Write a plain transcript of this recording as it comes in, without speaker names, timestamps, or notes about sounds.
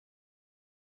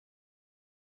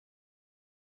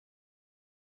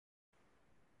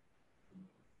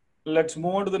let's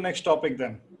move on to the next topic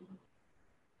then.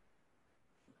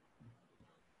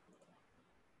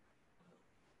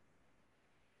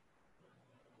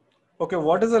 Okay,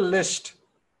 what is a list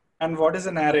and what is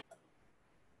an array?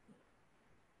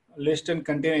 List can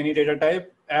contain any data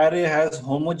type. Array has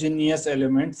homogeneous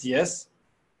elements. Yes.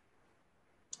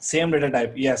 Same data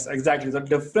type. Yes, exactly. The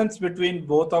difference between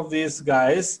both of these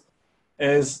guys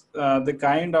is the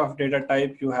kind of data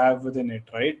type you have within it,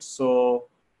 right? So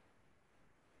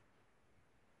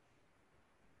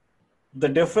the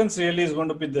difference really is going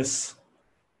to be this: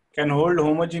 can hold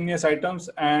homogeneous items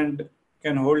and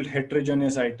can hold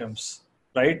heterogeneous items,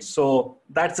 right? So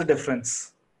that's the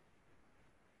difference.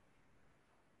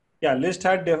 Yeah, list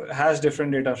has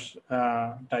different data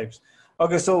types.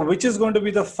 Okay, so which is going to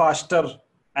be the faster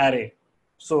array?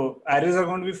 So arrays are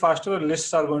going to be faster or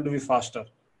lists are going to be faster?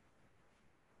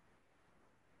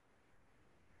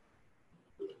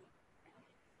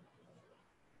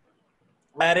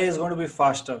 Array is going to be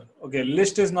faster. Okay,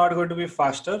 list is not going to be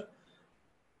faster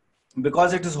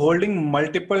because it is holding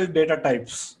multiple data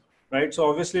types, right? So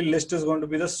obviously list is going to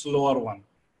be the slower one.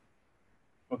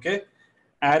 Okay,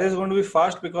 array is going to be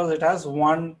fast because it has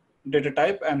one data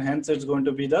type and hence it's going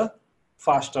to be the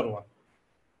faster one.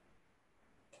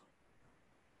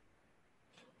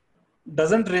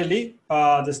 Doesn't really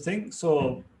this thing.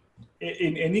 So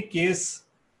in any case,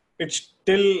 it's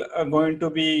still going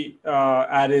to be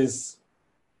arrays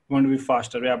going to be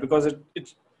faster. Yeah, because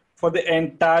it's for the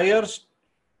entire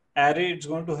array, it's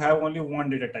going to have only one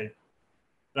data type,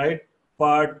 right?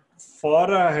 But for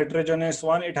a heterogeneous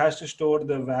one, it has to store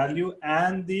the value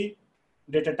and the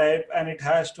data type, and it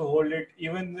has to hold it,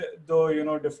 even though, you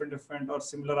know, different or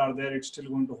similar are there, it's still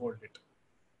going to hold it,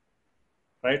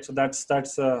 right? So that's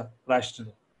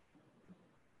rational.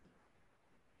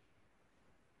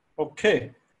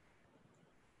 Okay,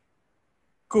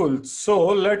 cool. So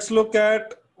let's look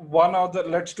at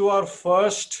let's do our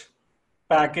first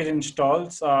package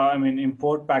installs. I mean,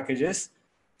 import packages.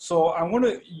 So I'm going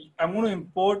to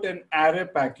import an array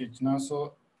package now.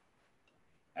 So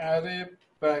array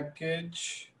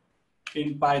package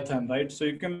in Python, right? So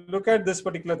you can look at this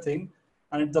particular thing,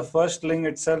 and the first link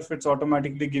itself, it's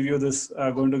automatically give you this,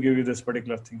 going to give you this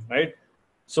particular thing, right?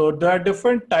 So there are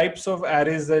different types of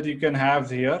arrays that you can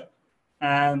have here,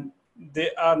 and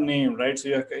they are named, right?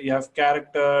 So you have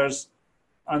characters,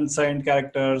 unsigned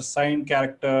characters, signed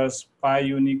characters,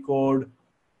 Unicode,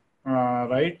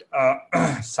 right?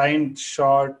 Signed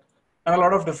short, and a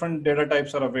lot of different data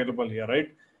types are available here, right?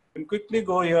 You can quickly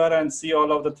go here and see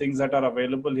all of the things that are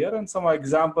available here, and some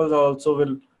examples also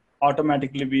will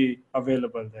automatically be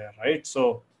available there, right?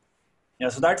 So yeah,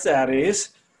 so that's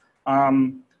arrays.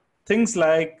 Things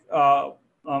like,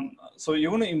 so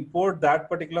you're going to import that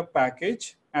particular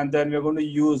package and then we're going to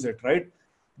use it, right?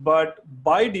 But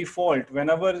by default,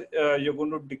 whenever you're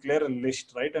going to declare a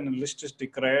list, right? And a list is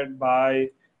declared by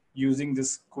using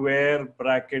this square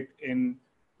bracket in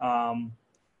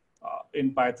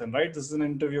Python, right? This is an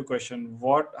interview question.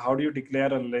 How do you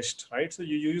declare a list, right? So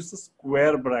you use the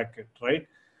square bracket, right?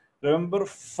 Remember,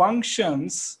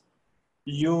 functions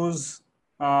use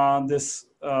this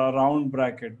round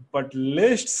bracket, but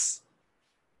lists,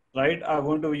 right, are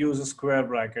going to use a square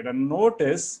bracket. And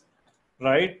notice,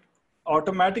 right,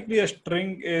 automatically a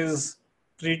string is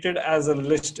treated as a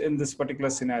list in this particular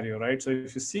scenario, right? So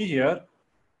if you see here,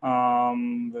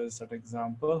 where's that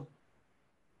example?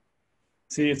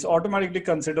 See, it's automatically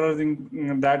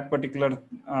considering that particular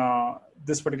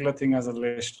this particular thing as a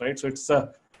list, right? So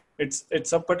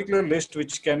it's a particular list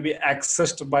which can be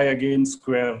accessed by, again,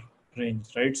 square range,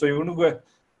 right? So you want to go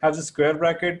have the square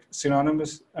bracket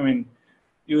synonymous, I mean,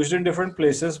 used in different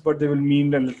places, but they will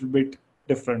mean a little bit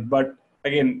different. But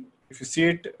again, if you see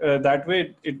it that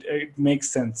way, it makes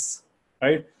sense,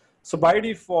 right? So by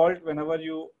default, whenever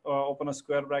you open a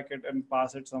square bracket and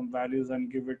pass it some values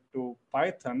and give it to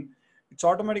Python, it's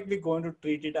automatically going to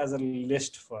treat it as a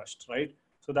list first, right?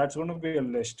 So that's going to be a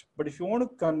list. But if you want to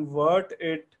convert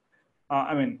it,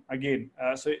 I mean, again,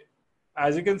 so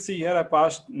as you can see here, I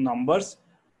passed numbers.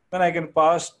 Then I can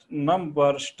pass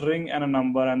number, string, and a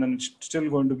number, and then it's still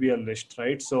going to be a list,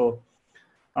 right? So,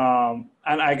 and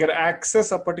I can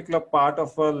access a particular part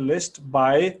of a list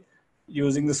by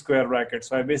using the square bracket.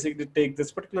 So I basically take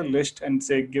this particular list and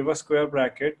say, give a square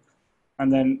bracket,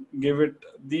 and then give it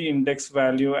the index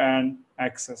value and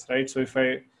access, right? So if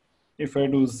I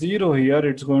do 0 here,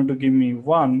 it's going to give me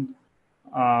 1.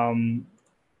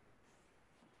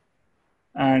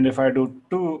 And if I do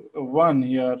 1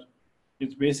 here,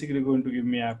 it's basically going to give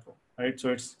me apple, right? So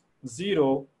it's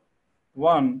 0,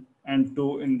 1, and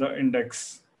 2 in the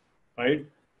index, right?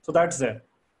 So that's there.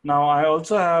 Now I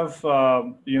also have,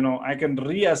 I can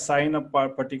reassign a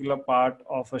particular part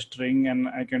of a string, and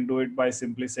I can do it by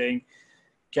simply saying,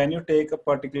 can you take a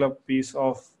particular piece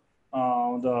of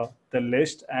the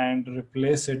list and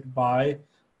replace it by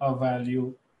a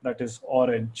value that is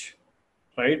orange,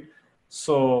 right?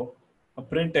 So a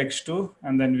print x2,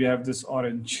 and then we have this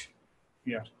orange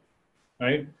here,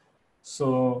 right?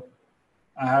 So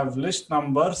I have list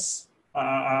numbers.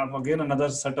 I have again another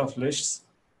set of lists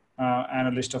and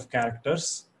a list of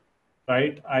characters,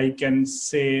 right? I can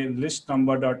say list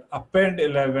number dot append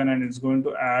 11, and it's going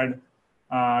to add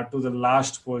to the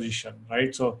last position,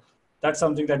 right? So that's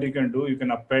something that you can do. You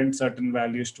can append certain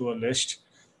values to a list,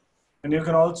 and you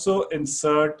can also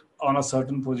insert on a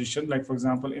certain position. Like for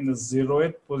example, in the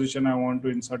 0th position, I want to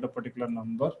insert a particular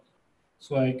number.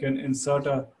 So I can insert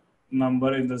a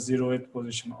number in the 0th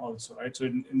position also, right? So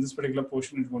in this particular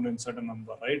portion, it's going to insert a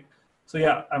number, right? So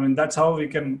yeah, I mean, that's how we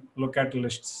can look at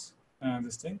lists,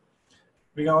 this thing.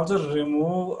 We can also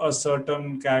remove a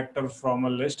certain character from a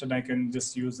list, and I can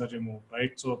just use the remove,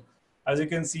 right? So as you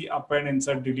can see, append,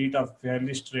 insert, delete are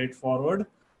fairly straightforward.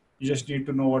 You just need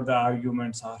to know what the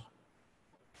arguments are,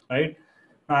 right?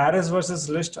 Now, arrays versus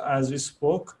list, as we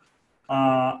spoke,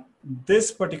 uh,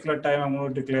 this particular time I'm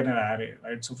going to declare an array,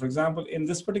 right? So for example, in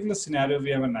this particular scenario, we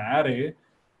have an array,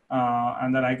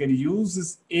 and then I can use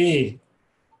this A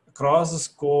across this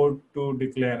code to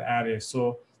declare array.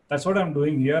 So that's what I'm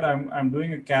doing here. I'm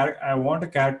doing a character. I want a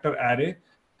character array.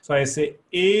 So I say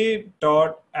A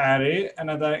dot array, and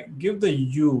then I give the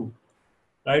U,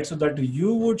 right? So that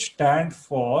U would stand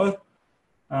for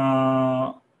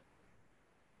uh,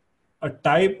 a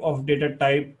type of data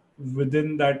type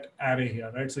within that array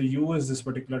here, right? So U is this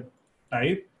particular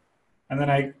type. And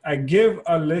then I give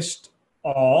a list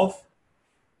of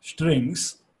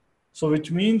strings. So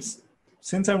which means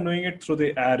since I'm doing it through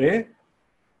the array,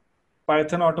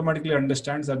 Python automatically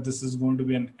understands that this is going to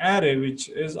be an array which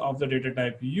is of the data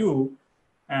type U,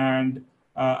 and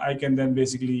I can then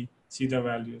basically see the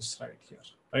values right here,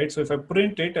 right? So if I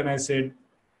print it and I said,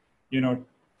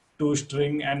 to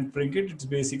string and print it, it's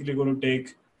basically going to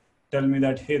tell me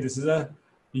that, hey, this is a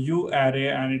U array,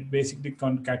 and it basically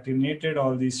concatenated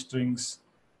all these strings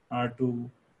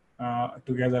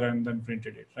together and then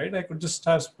printed it, right? I could just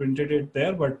have printed it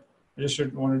there, but I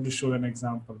just wanted to show an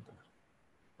example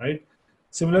there, right?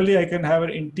 Similarly, I can have an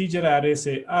integer array,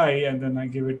 say I, and then I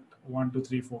give it 1, 2,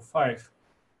 3, 4, 5.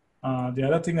 The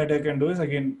other thing that I can do is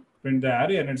again print the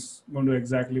array, and it's going to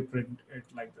exactly print it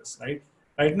like this, right?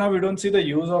 Right now we don't see the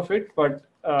use of it, but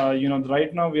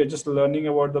right now we are just learning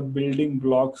about the building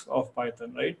blocks of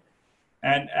Python, right?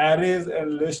 And arrays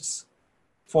and lists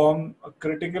form a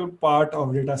critical part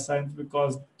of data science,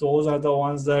 because those are the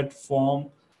ones that form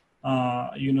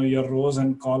your rows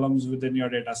and columns within your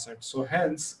data set. So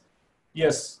hence,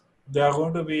 yes, they are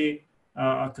going to be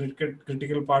a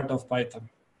critical part of Python.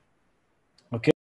 Okay.